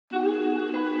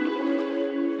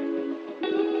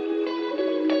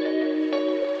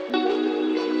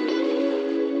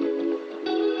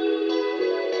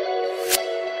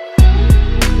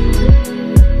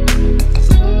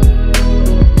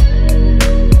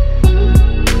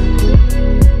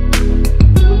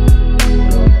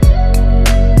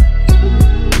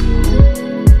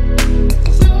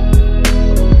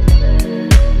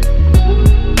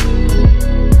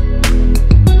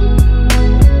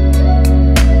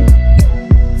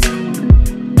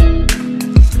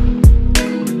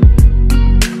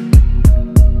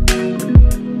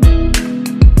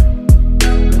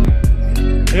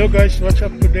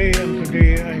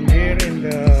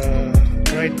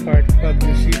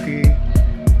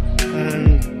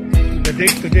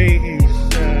date today is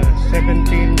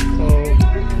 17th of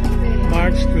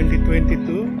March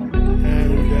 2022,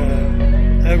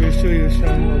 and I will show you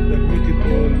some of the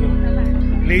beautiful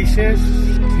places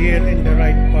here in the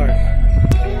Wright Park.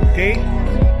 Okay,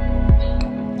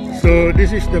 so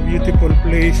this is the beautiful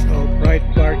place of Wright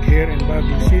Park here in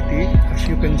Baguio City, as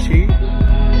you can see.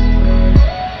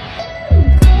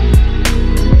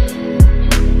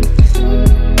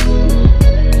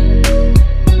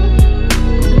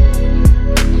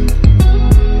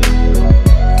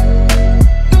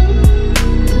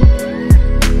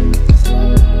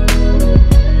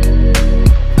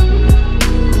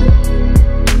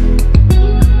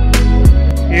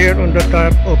 On the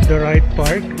top of the Wright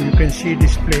Park, you can see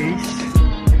this place,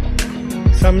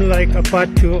 some like a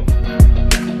patio.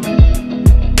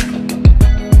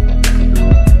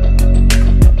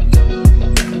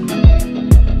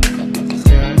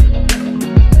 Yeah,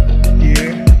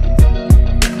 here.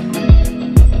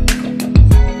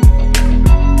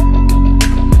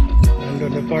 And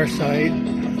on the far side,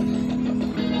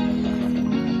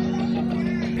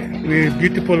 with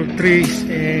beautiful trees,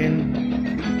 and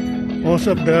most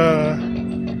of the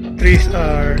trees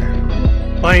are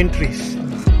pine trees.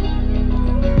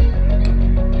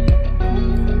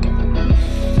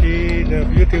 See the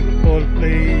beautiful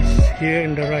place here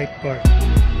in the Wright Park.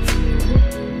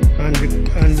 And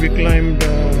we climbed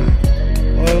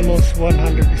almost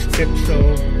 100 steps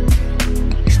of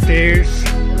stairs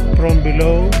from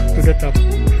below to the top.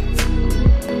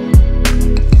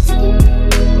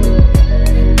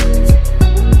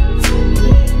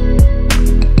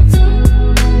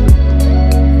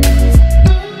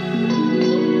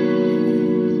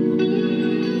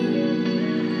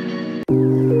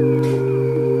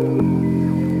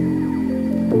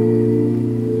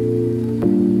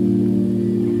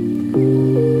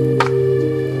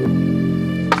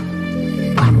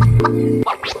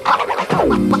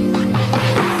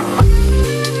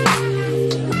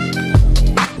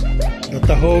 The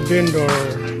Tahoe vendor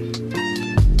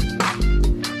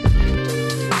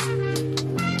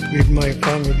with my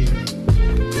family.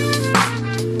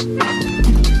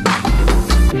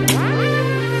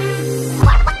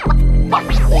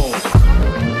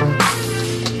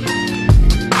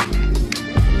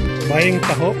 Buying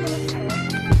taho.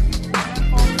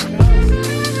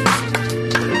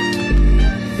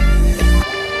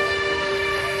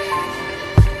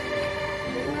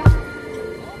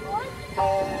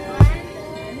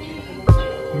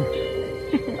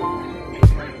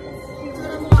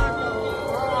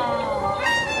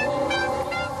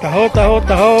 Taho, taho,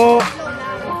 taho.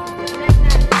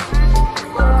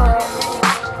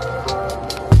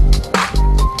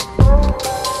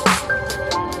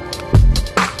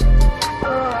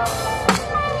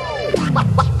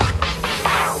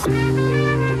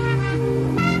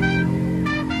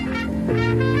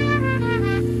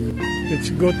 Let's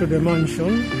go to the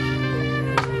mansion,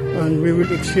 and we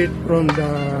will exit from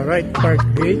the Wright Park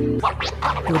gate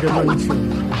to the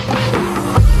mansion.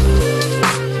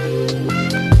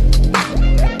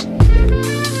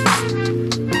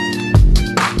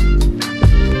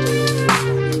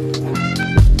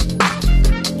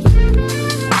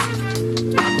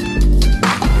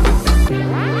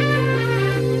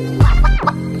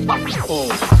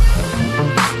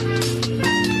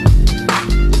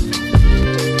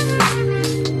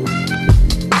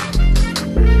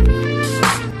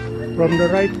 From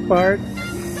the Wright Park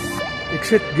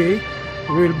exit gate,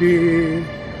 we'll be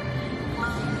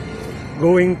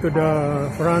going to the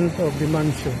front of the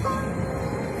mansion.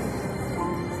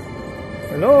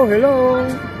 Hello, hello.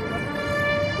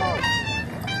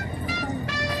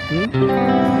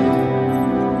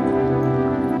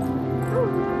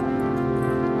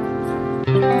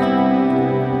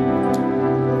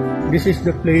 This is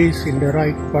the place in the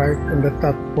Wright Park on the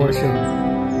top portion.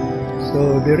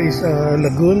 So there is a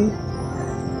lagoon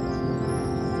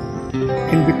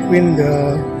in between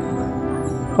the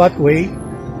pathway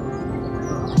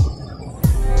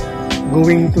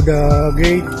going to the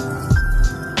gate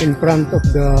in front of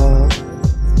the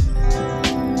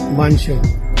mansion.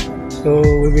 So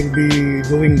we will be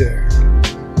going there.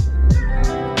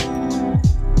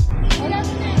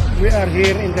 We are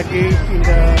here in the gate in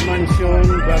the mansion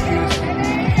Baguio City.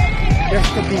 Just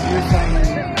to give you some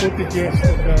footages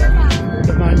of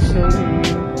the mansion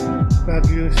in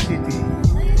Baguio City.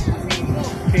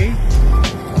 Okay.